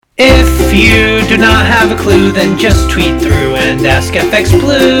If you do not have a clue, then just tweet through and ask FX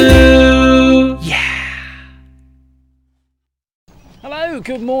Blue. Yeah. Hello,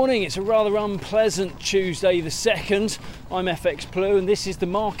 good morning. It's a rather unpleasant Tuesday the 2nd. I'm FX Blue and this is the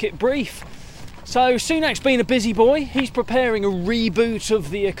market brief. So Sunak's been a busy boy. He's preparing a reboot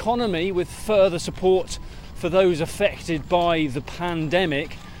of the economy with further support for those affected by the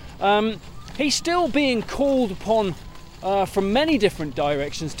pandemic. He's still being called upon from many different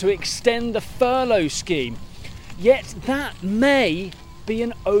directions to extend the furlough scheme. Yet that may be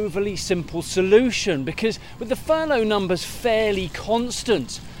an overly simple solution, because with the furlough numbers fairly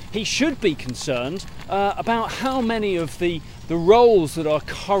constant, he should be concerned about how many of the roles that are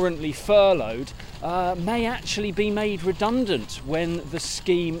currently furloughed may actually be made redundant when the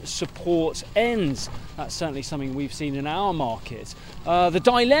scheme support ends. That's certainly something we've seen in our market. The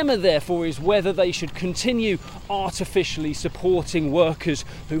dilemma, therefore, is whether they should continue artificially supporting workers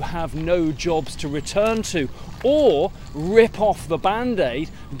who have no jobs to return to, or rip off the band-aid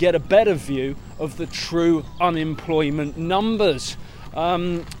and get a better view of the true unemployment numbers.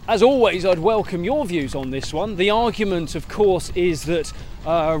 As always, I'd welcome your views on this one. The argument, of course, is that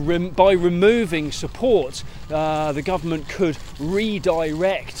by removing support, the government could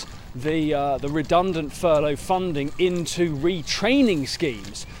redirect the redundant furlough funding into retraining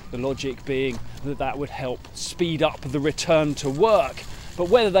schemes. The logic being that that would help speed up the return to work. But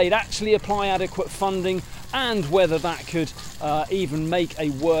whether they'd actually apply adequate funding and whether that could even make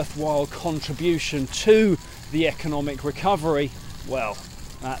a worthwhile contribution to the economic recovery, well,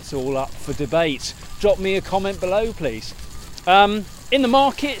 that's all up for debate. Drop me a comment below, please. In the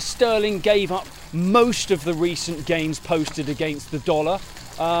market, sterling gave up most of the recent gains posted against the dollar,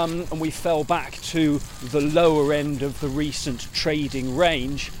 and we fell back to the lower end of the recent trading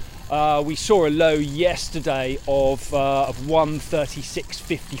range. We saw a low yesterday of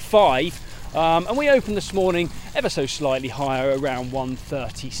 136.55, and we opened this morning ever so slightly higher, around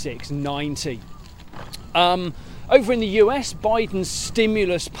 136.90. Over in the US, Biden's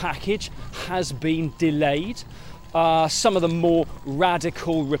stimulus package has been delayed. Some of the more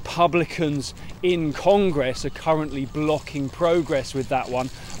radical Republicans in Congress are currently blocking progress with that one.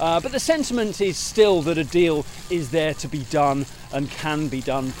 But the sentiment is still that a deal is there to be done and can be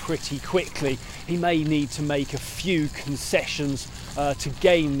done pretty quickly. He may need to make a few concessions to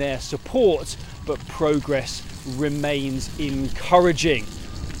gain their support, but progress remains encouraging.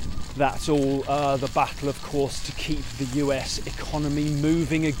 That's all the battle, of course, to keep the US economy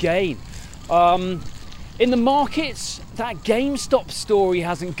moving again. In the markets, that GameStop story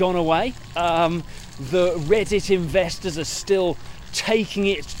hasn't gone away. The Reddit investors are still taking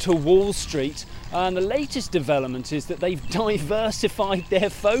it to Wall Street. And the latest development is that they've diversified their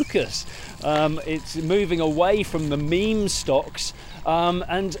focus. It's moving away from the meme stocks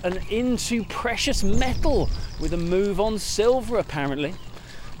and into precious metal, with a move on silver, apparently.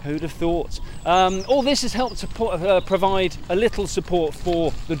 Who'd have thought? All this has helped to provide a little support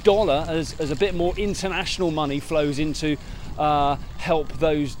for the dollar as a bit more international money flows in to help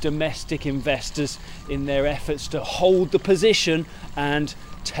those domestic investors in their efforts to hold the position and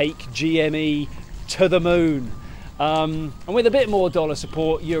take GME to the moon. And with a bit more dollar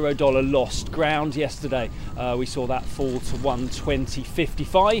support, euro dollar lost ground yesterday. We saw that fall to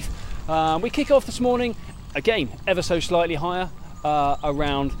 120.55. We kick off this morning, again, ever so slightly higher,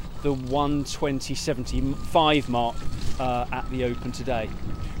 around the 120.75 mark at the open today.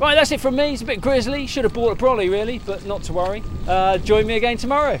 Right, that's it from me. It's a bit grizzly. Should have bought a brolly, really, but not to worry. Join me again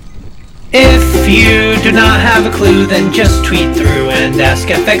tomorrow. If you do not have a clue, then just tweet through and ask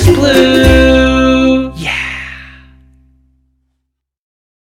FX Blue. Yeah.